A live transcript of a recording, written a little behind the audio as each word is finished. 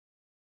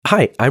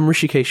Hi, I'm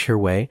Hrishikesh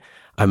Hirway.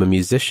 I'm a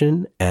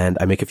musician and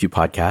I make a few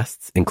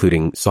podcasts,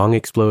 including Song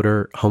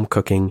Exploder, Home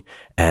Cooking,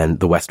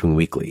 and The West Wing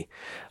Weekly.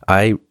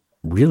 I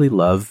really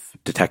love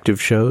detective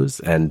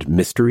shows and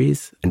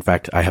mysteries. In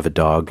fact, I have a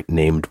dog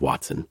named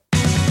Watson.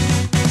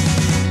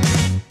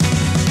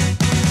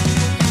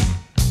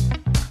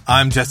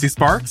 I'm Jesse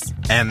Sparks,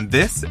 and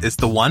this is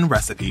The One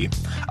Recipe,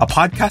 a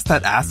podcast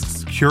that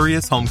asks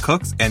curious home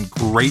cooks and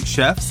great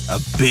chefs a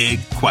big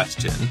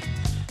question.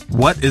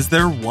 What is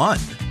their one?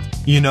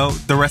 You know,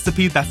 the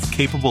recipe that's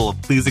capable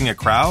of pleasing a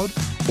crowd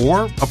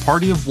or a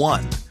party of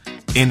one,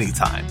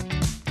 anytime.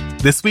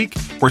 This week,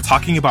 we're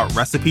talking about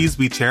recipes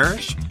we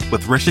cherish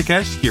with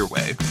Hrishikesh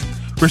Hirway.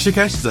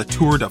 Hrishikesh is a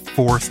tour de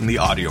force in the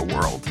audio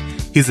world.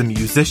 He's a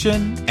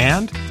musician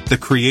and the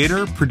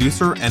creator,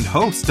 producer, and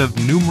host of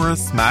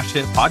numerous smash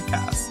hit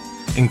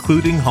podcasts,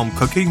 including Home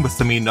Cooking with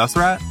Samin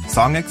Nosrat,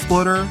 Song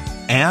Exploder,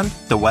 and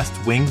The West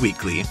Wing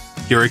Weekly.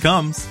 Here he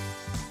comes.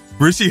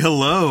 Rishi,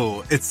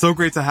 hello. It's so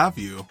great to have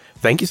you.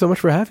 Thank you so much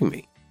for having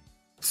me.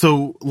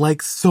 So,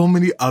 like so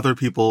many other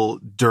people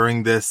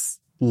during this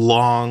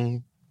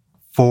long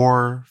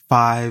 4,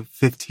 5,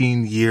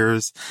 15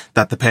 years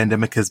that the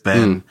pandemic has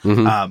been,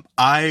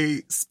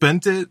 I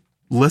spent it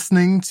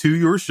listening to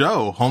your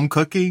show, Home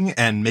Cooking,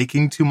 and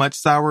making too much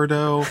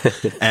sourdough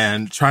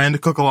and trying to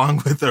cook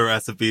along with the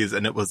recipes,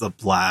 and it was a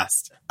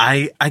blast.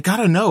 I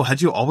gotta know,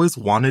 had you always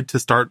wanted to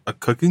start a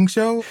cooking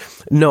show?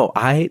 No,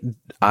 I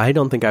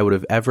don't think I would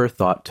have ever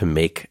thought to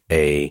make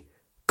a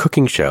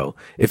cooking show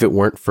if it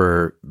weren't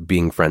for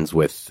being friends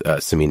with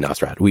Samin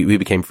Nosrat. We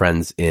became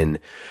friends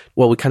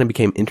we kind of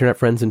became internet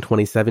friends in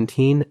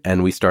 2017,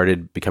 and we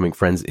started becoming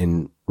friends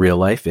in real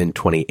life in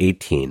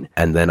 2018.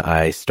 And then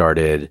I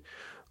started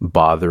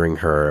bothering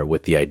her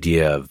with the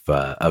idea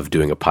of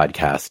doing a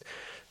podcast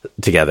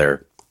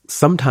together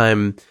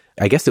sometime.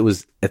 I guess it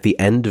was at the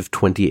end of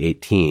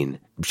 2018.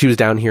 She was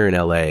down here in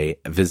LA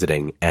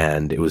visiting,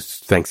 and it was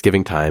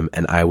Thanksgiving time,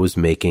 and I was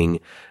making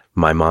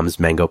my mom's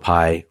mango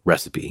pie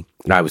recipe.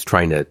 And I was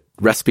trying to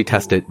recipe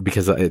test it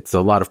because it's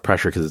a lot of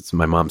pressure because it's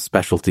my mom's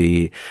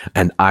specialty,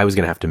 and I was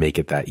going to have to make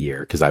it that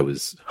year because I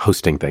was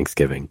hosting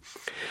Thanksgiving.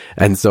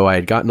 And so I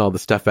had gotten all the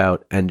stuff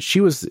out, and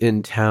she was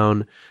in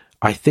town,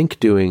 I think,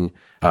 doing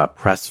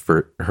press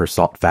for her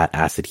Salt, Fat,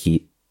 Acid,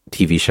 Heat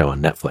TV show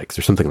on Netflix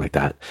or something like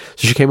that.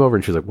 So she came over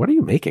and she was like, "What are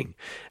you making?"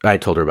 I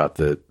told her about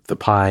the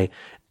pie.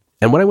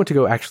 And when I went to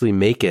go actually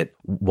make it,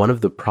 one of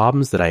the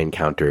problems that I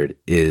encountered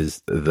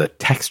is the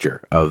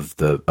texture of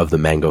the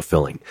mango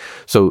filling.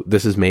 So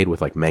this is made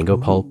with like mango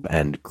pulp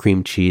and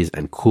cream cheese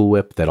and Cool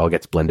Whip that all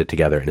gets blended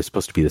together, and it's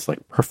supposed to be this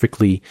like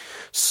perfectly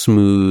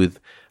smooth,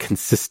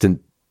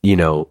 consistent,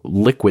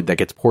 liquid that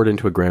gets poured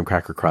into a graham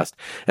cracker crust,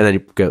 and then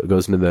it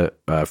goes into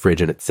the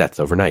fridge and it sets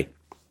overnight.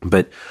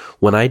 But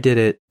when I did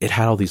it, it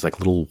had all these like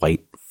little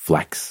white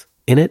flecks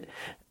in it.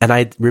 And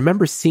I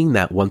remember seeing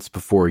that once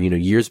before,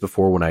 years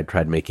before when I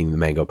tried making the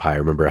mango pie. I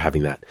remember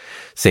having that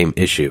same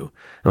issue.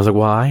 And I was like,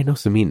 well, I know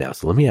Samin now,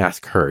 so let me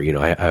ask her.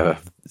 I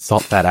have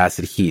Salt, Fat,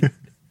 Acid, Heat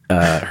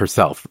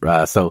herself.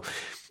 So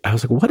I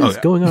was like, what is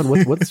going on?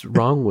 What's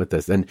wrong with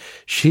this? And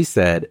she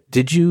said,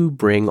 did you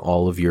bring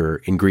all of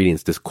your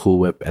ingredients, this Cool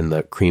Whip and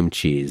the cream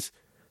cheese,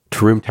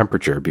 to room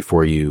temperature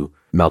before you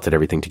melted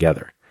everything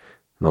together?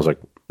 And I was like,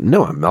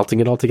 no, I'm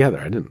melting it all together.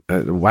 I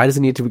didn't. Why does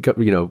it need to go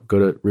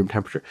to room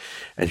temperature?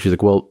 And she's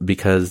like, well,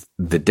 because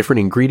the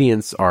different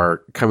ingredients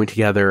are coming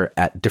together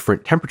at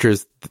different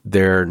temperatures.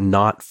 They're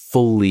not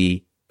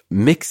fully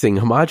mixing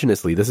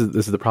homogeneously. This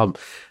is the problem.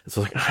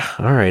 So I was like,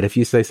 all right, if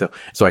you say so.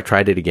 So I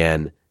tried it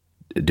again,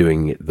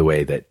 doing the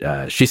way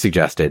that she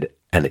suggested,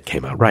 and it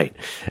came out right.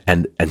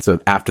 And so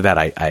after that,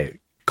 I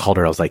called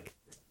her. I was like,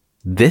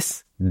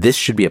 this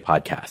should be a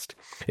podcast.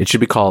 It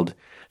should be called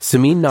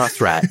Samin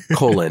Nosrat,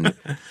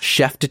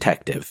 Chef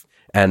Detective.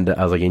 And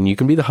I was like, and you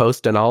can be the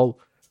host and I'll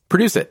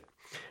produce it.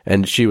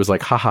 And she was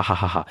like, ha ha ha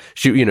ha ha.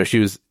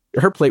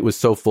 Her plate was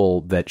so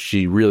full that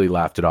she really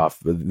laughed it off,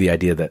 the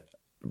idea that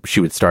she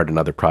would start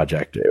another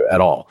project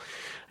at all.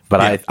 But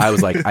yeah. I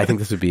was like, I think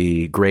this would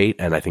be great,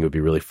 and I think it would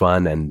be really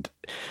fun. And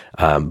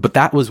but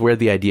that was where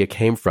the idea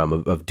came from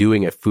of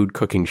doing a food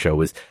cooking show,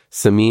 was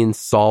Samin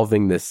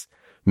solving this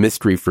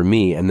mystery for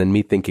me, and then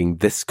me thinking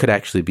this could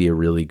actually be a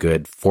really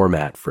good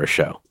format for a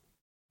show.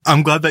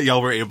 I'm glad that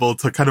y'all were able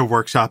to kind of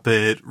workshop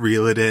it,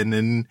 reel it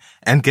in,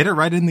 and get it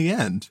right in the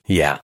end.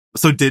 Yeah.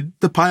 So did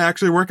the pie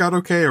actually work out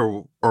okay,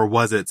 or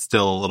was it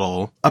still a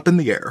little up in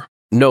the air?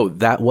 No,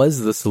 that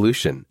was the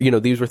solution.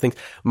 These were things.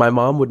 My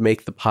mom would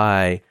make the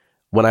pie.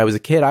 When I was a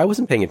kid, I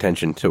wasn't paying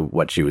attention to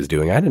what she was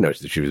doing. I didn't know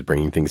that she was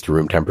bringing things to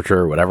room temperature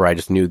or whatever. I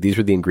just knew these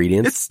were the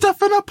ingredients. It's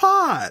stuff in a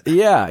pot.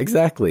 Yeah,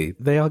 exactly.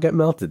 They all get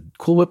melted.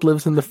 Cool Whip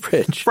lives in the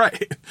fridge.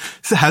 Right.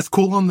 It has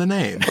cool on the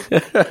name.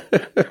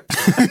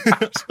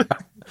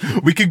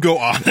 We could go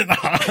on and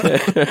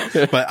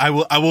on, but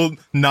I will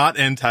not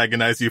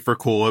antagonize you for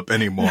Cool Whip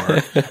anymore.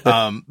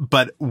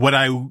 But what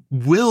I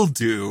will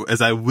do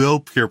is I will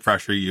peer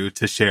pressure you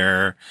to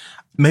share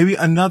maybe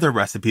another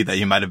recipe that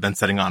you might have been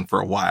sitting on for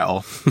a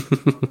while.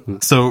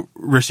 So,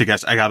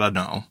 Hrishikesh, I gotta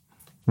know,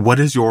 what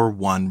is your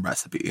one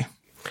recipe?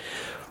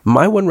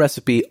 My one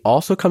recipe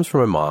also comes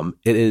from my mom.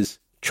 It is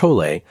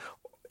chole,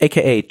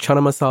 aka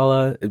chana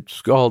masala.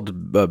 It's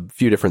called a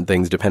few different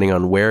things depending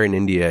on where in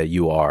India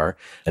you are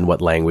and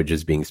what language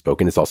is being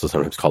spoken. It's also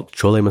sometimes called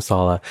chole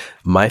masala.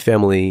 My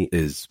family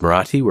is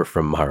Marathi. We're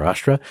from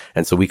Maharashtra.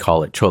 And so we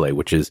call it chole,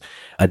 which is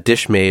a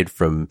dish made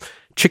from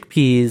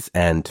chickpeas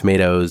and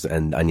tomatoes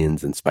and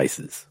onions and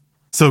spices.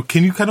 So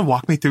can you kind of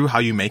walk me through how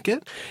you make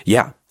it?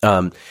 Yeah.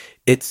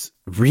 It's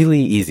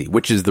really easy,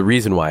 which is the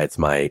reason why it's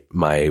my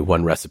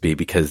one recipe,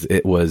 because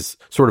it was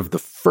sort of the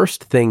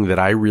first thing that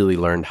I really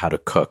learned how to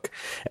cook.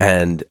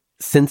 And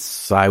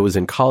since I was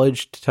in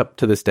college up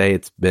to this day,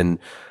 it's been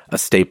a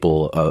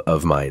staple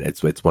of mine.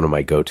 It's one of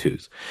my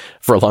go-tos.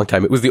 For a long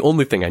time, it was the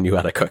only thing I knew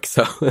how to cook.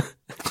 So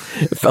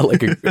it felt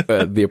like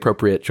the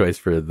appropriate choice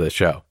for the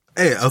show.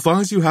 Hey, as long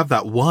as you have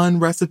that one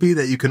recipe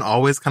that you can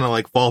always kind of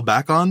like fall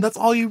back on, that's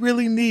all you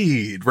really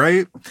need,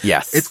 right?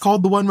 Yes. It's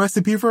called the one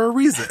recipe for a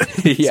reason.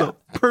 Yeah. So,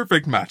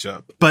 perfect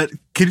matchup. But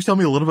can you tell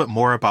me a little bit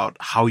more about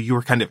how you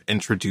were kind of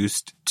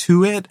introduced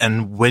to it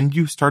and when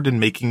you started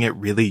making it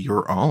really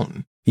your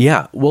own?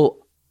 Yeah. Well,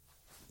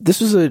 this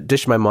was a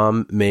dish my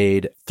mom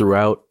made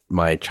throughout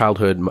my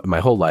childhood,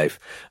 my whole life.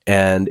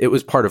 And it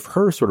was part of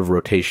her sort of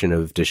rotation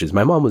of dishes.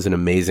 My mom was an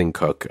amazing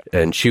cook,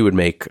 and she would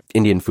make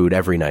Indian food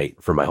every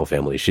night for my whole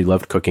family. She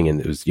loved cooking,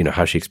 and it was,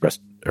 how she expressed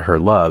her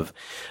love.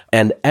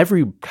 And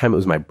every time it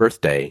was my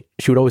birthday,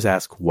 she would always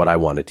ask what I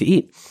wanted to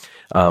eat,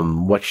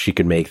 what she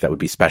could make that would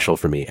be special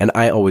for me. And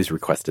I always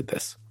requested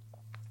this.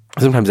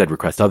 Sometimes I'd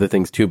request other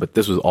things too, but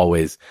this was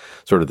always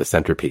sort of the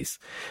centerpiece.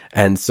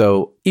 And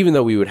so even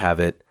though we would have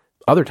it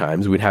other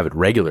times, we'd have it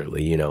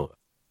regularly,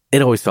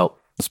 it always felt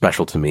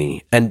special to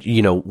me. And,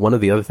 one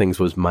of the other things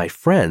was my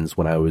friends,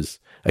 when I was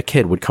a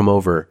kid, would come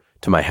over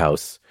to my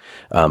house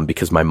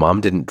because my mom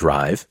didn't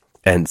drive.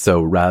 And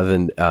so rather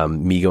than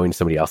me going to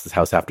somebody else's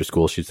house after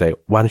school, she'd say,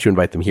 why don't you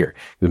invite them here?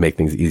 It would make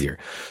things easier.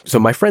 So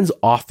my friends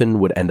often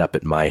would end up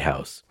at my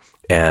house,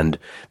 and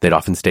they'd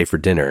often stay for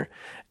dinner.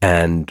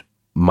 And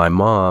my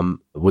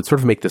mom would sort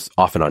of make this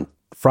often on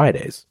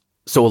Fridays.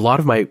 So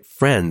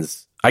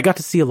I got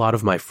to see a lot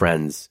of my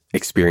friends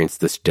experience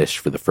this dish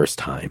for the first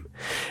time.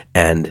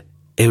 And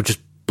it would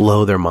just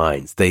blow their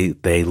minds.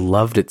 They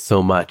loved it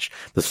so much.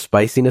 The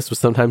spiciness was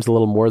sometimes a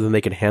little more than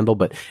they could handle,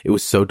 but it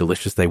was so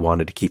delicious they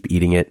wanted to keep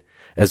eating it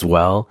as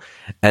well.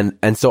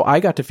 And so I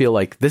got to feel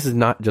like this is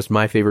not just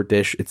my favorite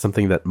dish. It's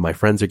something that my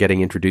friends are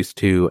getting introduced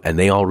to, and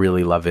they all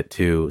really love it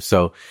too.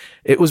 So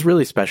it was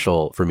really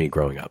special for me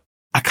growing up.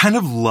 I kind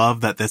of love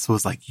that this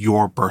was like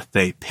your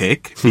birthday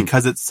pick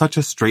because it's such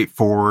a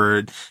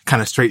straightforward,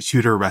 kind of straight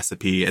shooter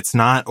recipe. It's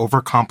not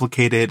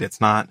overcomplicated.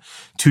 It's not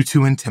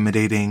too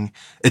intimidating.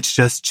 It's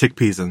just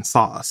chickpeas and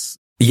sauce.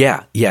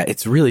 Yeah,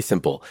 it's really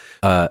simple.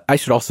 I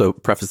should also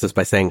preface this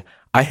by saying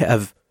I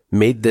have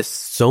made this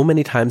so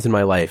many times in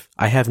my life.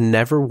 I have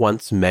never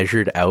once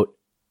measured out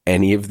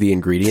any of the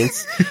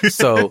ingredients.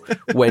 So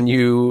when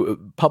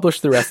you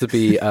publish the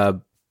recipe,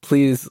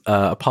 please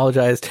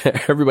apologize to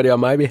everybody on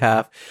my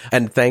behalf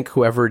and thank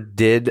whoever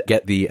did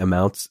get the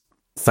amounts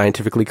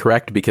scientifically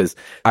correct, because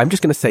I'm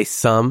just going to say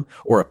some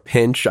or a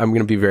pinch. I'm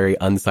going to be very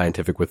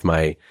unscientific with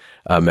my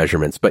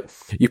measurements. But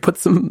you put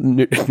some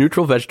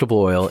neutral vegetable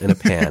oil in a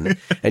pan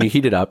and you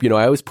heat it up. I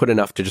always put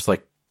enough to just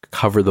like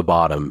cover the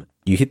bottom.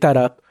 You heat that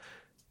up.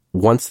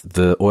 Once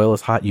the oil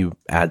is hot, you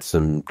add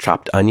some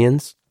chopped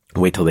onions.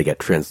 Wait till they get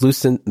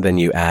translucent. Then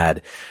you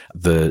add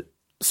the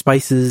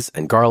spices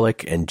and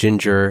garlic and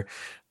ginger.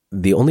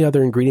 The only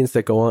other ingredients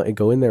that go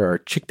in there are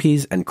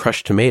chickpeas and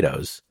crushed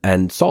tomatoes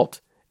and salt.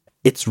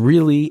 It's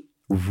really,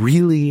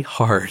 really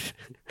hard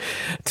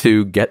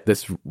to get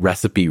this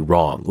recipe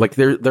wrong. Like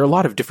there are a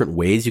lot of different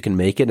ways you can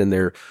make it, and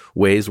there are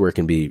ways where it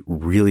can be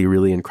really,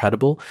 really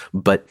incredible.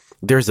 But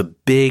there's a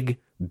big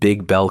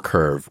bell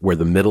curve where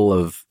the middle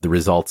of the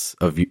results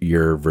of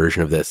your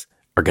version of this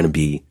are going to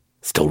be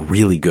still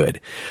really good.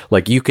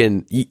 Like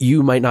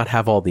you might not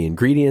have all the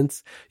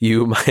ingredients.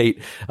 You might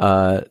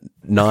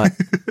not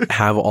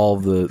have all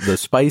the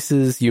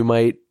spices. You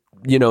might,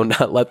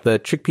 not let the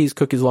chickpeas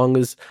cook as long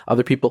as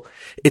other people.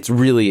 It's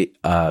really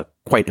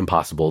quite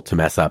impossible to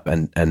mess up.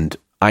 And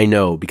I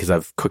know because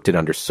I've cooked it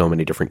under so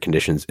many different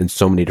conditions in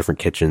so many different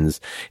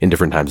kitchens in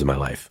different times of my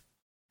life.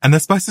 And the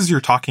spices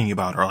you're talking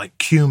about are like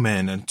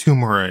cumin and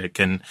turmeric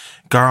and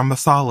garam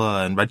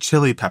masala and red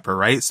chili pepper,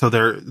 right? So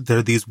they're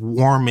these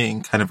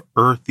warming, kind of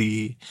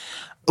earthy,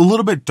 a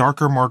little bit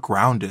darker, more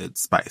grounded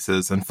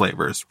spices and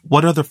flavors.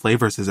 What other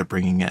flavors is it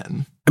bringing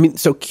in?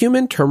 So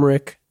cumin,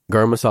 turmeric,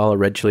 garam masala,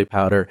 red chili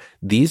powder,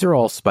 these are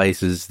all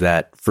spices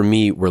that for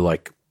me were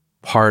like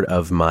part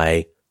of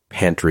my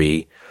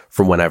pantry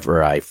from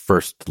whenever I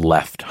first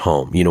left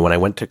home. When I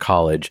went to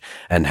college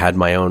and had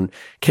my own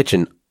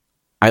kitchen,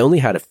 I only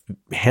had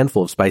a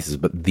handful of spices,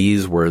 but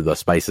these were the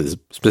spices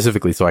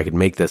specifically so I could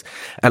make this.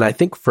 And I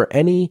think for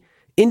any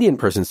Indian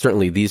person,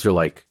 certainly these are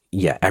like,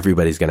 yeah,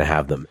 everybody's going to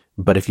have them.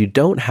 But if you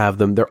don't have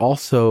them, they're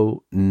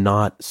also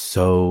not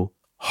so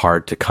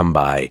hard to come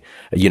by.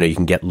 You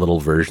can get little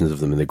versions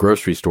of them in the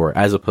grocery store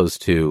as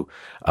opposed to,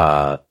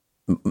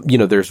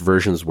 there's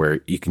versions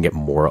where you can get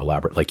more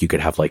elaborate. Like you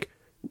could have like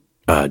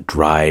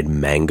dried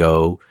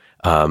mango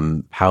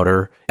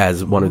powder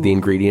as one of the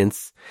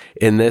ingredients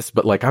in this,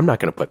 but like I'm not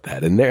going to put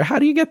that in there. How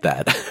do you get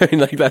that? I mean,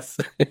 like that's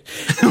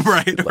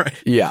right.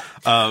 Yeah.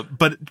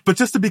 But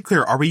just to be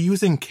clear, are we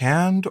using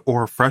canned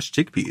or fresh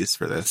chickpeas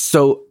for this?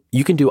 So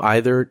you can do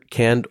either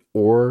canned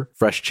or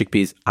fresh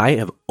chickpeas. I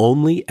have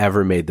only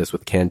ever made this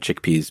with canned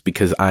chickpeas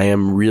because I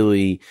am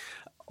really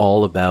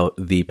all about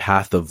the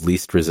path of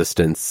least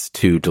resistance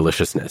to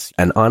deliciousness.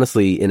 And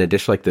honestly, in a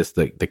dish like this,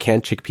 the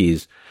canned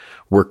chickpeas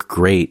work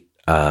great.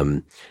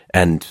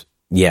 And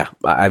yeah,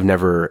 I've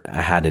never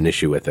had an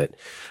issue with it.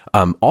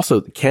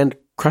 Also, canned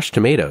crushed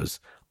tomatoes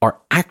are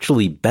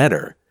actually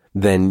better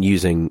than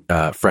using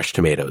fresh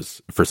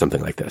tomatoes for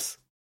something like this.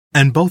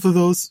 And both of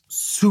those,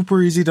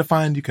 super easy to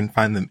find. You can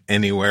find them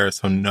anywhere,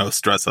 so no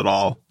stress at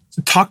all.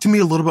 Talk to me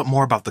a little bit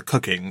more about the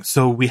cooking.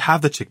 So we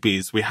have the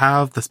chickpeas, we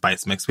have the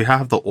spice mix, we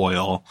have the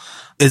oil.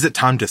 Is it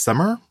time to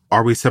simmer?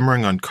 Are we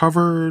simmering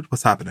uncovered?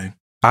 What's happening?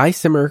 I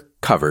simmer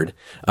covered,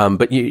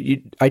 but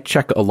I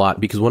check a lot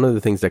because one of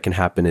the things that can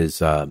happen is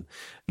the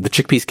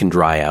chickpeas can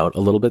dry out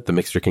a little bit. The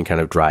mixture can kind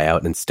of dry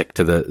out and stick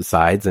to the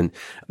sides. And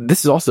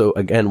this is also,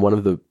 again, one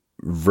of the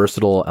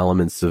versatile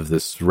elements of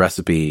this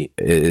recipe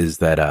is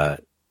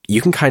that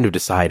you can kind of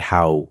decide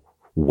how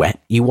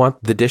wet you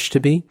want the dish to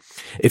be.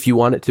 If you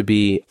want it to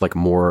be like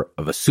more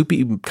of a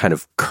soupy kind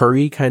of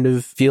curry kind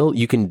of feel,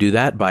 you can do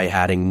that by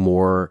adding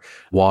more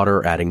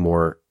water, adding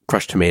more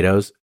crushed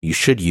tomatoes. You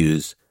should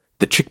use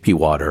the chickpea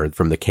water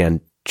from the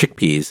canned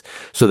chickpeas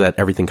so that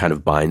everything kind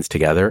of binds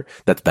together.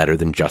 That's better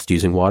than just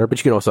using water, but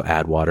you can also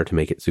add water to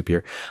make it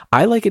soupier.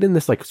 I like it in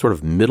this like sort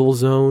of middle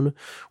zone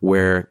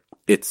where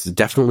it's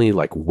definitely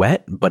like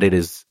wet, but it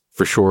is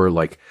for sure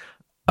like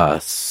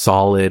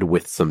solid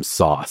with some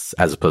sauce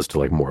as opposed to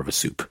like more of a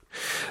soup.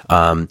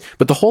 But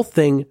the whole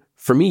thing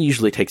for me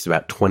usually takes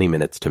about 20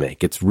 minutes to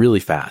make. It's really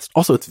fast.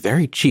 Also, it's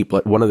very cheap.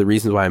 Like one of the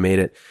reasons why I made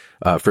it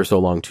for so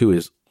long too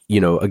is, you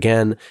know,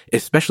 again,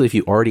 especially if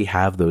you already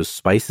have those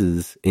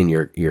spices in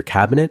your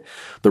cabinet,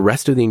 the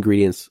rest of the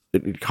ingredients,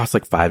 it costs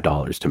like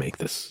 $5 to make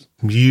this.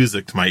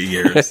 Music to my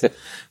ears.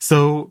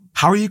 So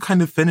how are you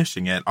kind of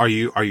finishing it? Are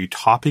you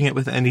topping it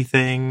with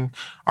anything?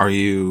 Are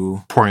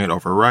you pouring it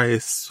over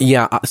rice?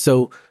 Yeah.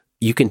 So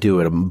you can do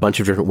it a bunch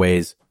of different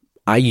ways.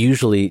 I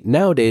usually,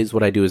 nowadays,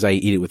 what I do is I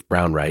eat it with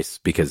brown rice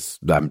because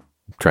I'm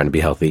trying to be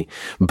healthy.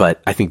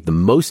 But I think the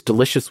most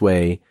delicious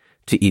way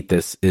to eat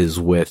this is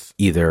with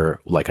either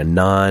like a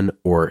naan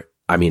or,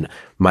 I mean,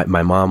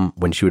 my mom,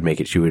 when she would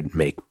make it, she would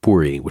make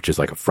puri, which is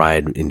like a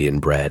fried Indian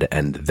bread.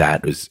 And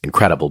that was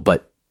incredible.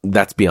 But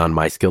that's beyond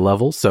my skill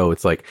level. So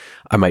it's like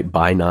I might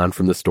buy naan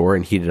from the store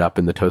and heat it up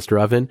in the toaster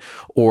oven.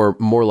 Or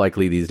more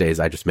likely these days,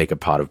 I just make a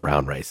pot of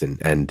brown rice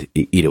and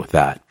eat it with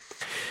that.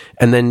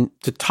 And then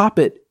to top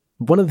it,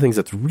 one of the things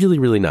that's really,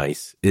 really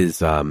nice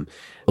is a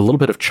little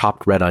bit of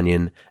chopped red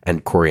onion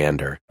and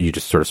coriander. You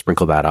just sort of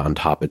sprinkle that on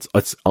top. It's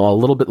a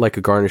little bit like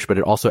a garnish, but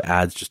it also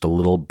adds just a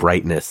little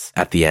brightness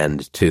at the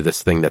end to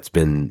this thing that's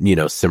been, you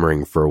know,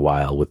 simmering for a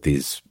while with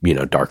these, you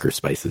know, darker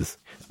spices.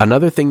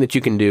 Another thing that you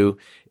can do,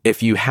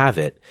 if you have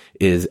it,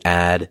 is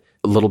add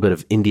a little bit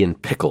of Indian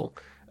pickle.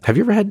 Have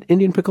you ever had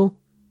Indian pickle?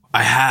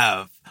 I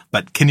have,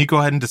 but can you go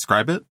ahead and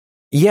describe it?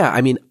 Yeah,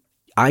 I mean,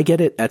 I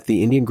get it at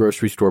the Indian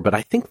grocery store, but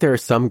I think there are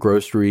some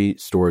grocery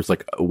stores,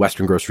 like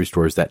Western grocery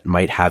stores, that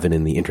might have it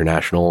in the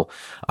international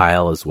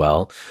aisle as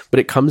well. But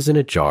it comes in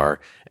a jar,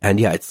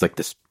 and yeah, it's like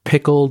this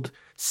pickled,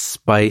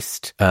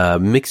 spiced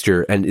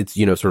mixture, and it's,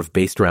 you know, sort of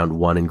based around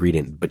one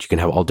ingredient, but you can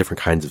have all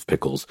different kinds of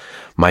pickles.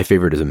 My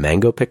favorite is a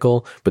mango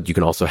pickle, but you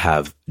can also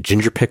have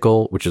ginger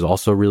pickle, which is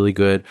also really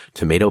good.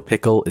 Tomato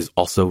pickle is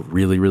also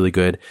really, really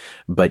good.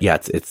 But yeah,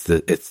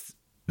 it's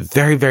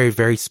very, very,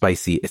 very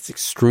spicy. It's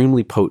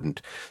extremely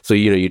potent. So,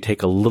 you know, you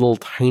take a little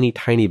tiny,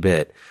 tiny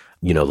bit,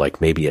 you know, like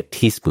maybe a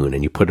teaspoon,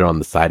 and you put it on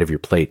the side of your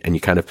plate, and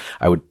you kind of,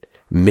 I would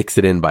mix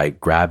it in by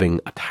grabbing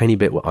a tiny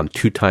bit on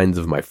 2 tines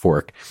of my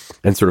fork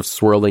and sort of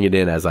swirling it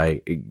in as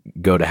I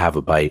go to have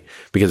a bite,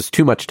 because it's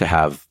too much to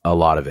have a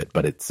lot of it,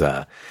 but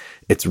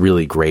it's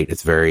really great.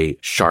 It's very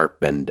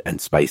sharp and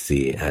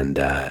spicy. And,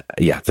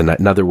 yeah, it's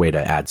another way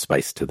to add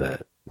spice to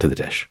the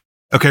dish.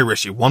 Okay,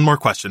 Rishi, one more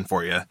question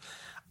for you.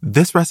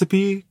 This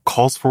recipe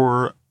calls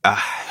for a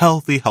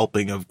healthy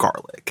helping of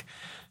garlic.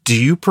 Do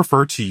you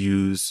prefer to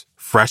use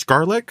fresh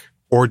garlic,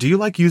 or do you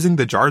like using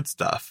the jarred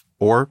stuff,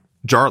 or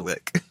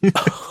jarlic?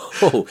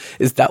 Oh,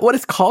 is that what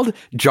it's called?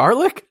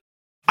 Jarlic?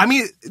 I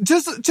mean,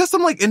 just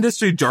some like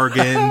industry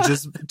jargon,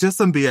 just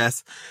some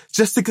BS,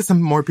 just to get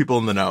some more people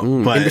in the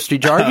know. But, industry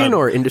jargon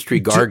or industry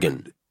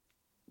gargon?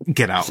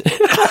 Get out.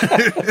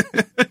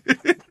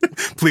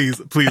 Please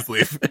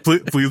leave.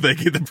 Please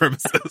vacate the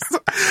premises.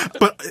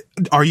 But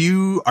are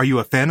you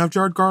a fan of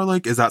jarred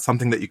garlic? Is that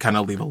something that you kind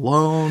of leave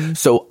alone?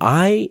 So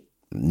I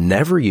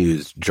never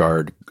used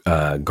jarred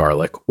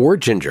garlic or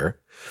ginger,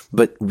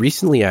 but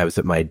recently I was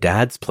at my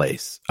dad's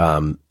place.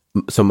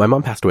 So my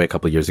mom passed away a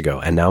couple of years ago,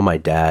 and now my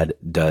dad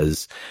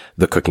does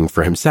the cooking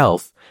for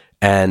himself.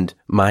 And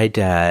my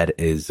dad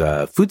is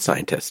a food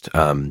scientist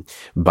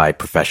by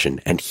profession,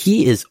 and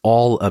he is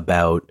all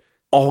about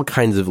all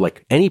kinds of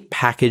like any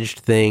packaged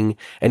thing,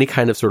 any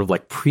kind of sort of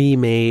like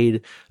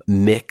pre-made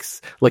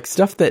mix, like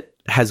stuff that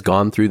has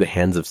gone through the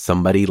hands of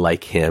somebody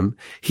like him.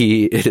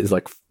 It is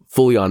like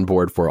fully on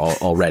board for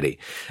already.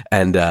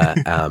 And,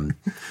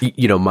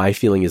 my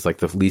feeling is like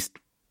the least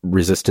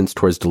resistance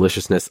towards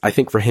deliciousness. I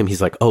think for him,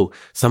 he's like, oh,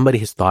 somebody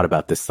has thought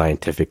about this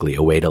scientifically,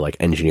 a way to like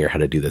engineer how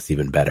to do this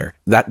even better.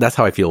 That's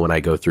how I feel when I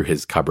go through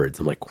his cupboards.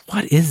 I'm like,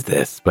 what is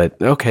this? But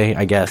okay,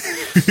 I guess.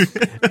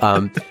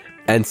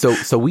 And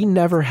so we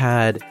never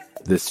had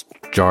this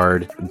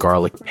jarred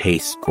garlic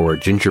paste or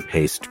ginger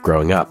paste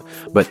growing up.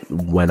 But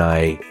when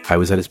I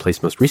was at his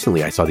place most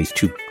recently, I saw these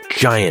 2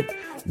 giant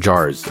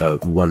jars,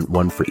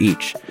 one for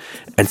each.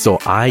 And so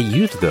I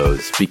used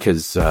those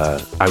because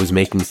I was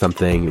making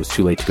something. It was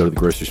too late to go to the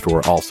grocery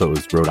store. Also, it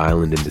was Rhode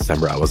Island in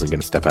December. I wasn't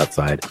going to step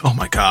outside. Oh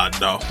my God,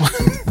 no.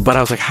 But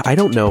I was like, I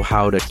don't know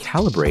how to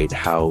calibrate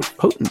how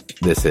potent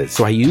this is.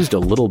 So I used a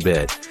little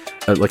bit,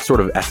 like sort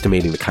of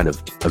estimating the kind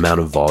of amount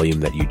of volume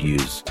that you'd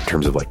use in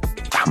terms of like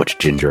how much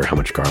ginger, how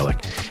much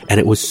garlic. And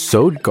it was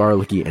so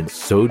garlicky and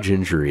so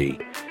gingery.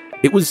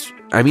 It was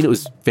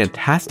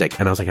fantastic.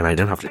 And I was like, and I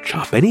didn't have to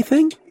chop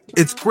anything?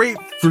 It's great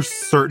for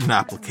certain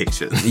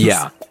applications.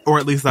 Yeah. Or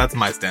at least that's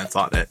my stance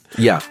on it.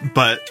 Yeah.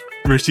 But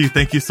Rishi,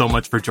 thank you so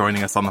much for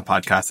joining us on the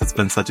podcast. It's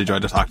been such a joy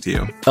to talk to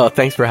you. Oh,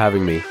 thanks for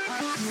having me.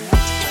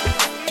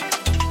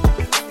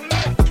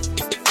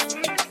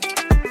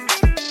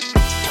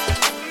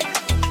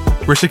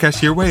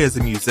 Hrishikesh Hirway is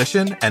a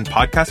musician and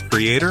podcast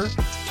creator,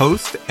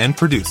 host, and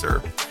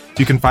producer.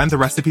 You can find the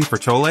recipe for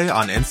Chole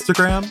on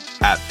Instagram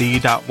at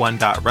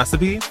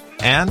the.one.recipe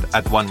and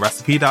at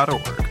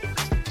onerecipe.org.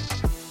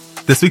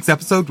 This week's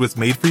episode was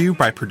made for you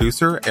by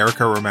producer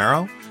Erica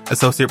Romero,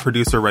 associate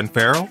producer Ren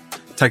Farrell,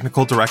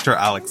 technical director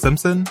Alex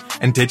Simpson,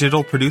 and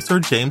digital producer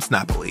James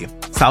Napoli.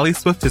 Sally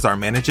Swift is our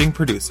managing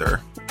producer.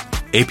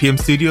 APM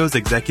Studios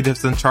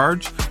executives in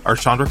charge are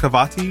Chandra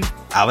Kavati,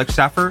 Alex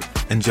Stafford,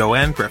 and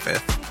Joanne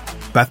Griffith.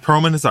 Beth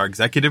Perlman is our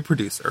executive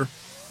producer.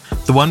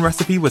 The One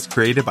Recipe was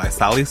created by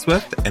Sally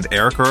Swift and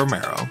Erica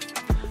Romero.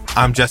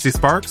 I'm Jesse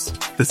Sparks.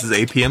 This is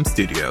APM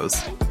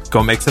Studios.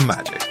 Go make some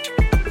magic.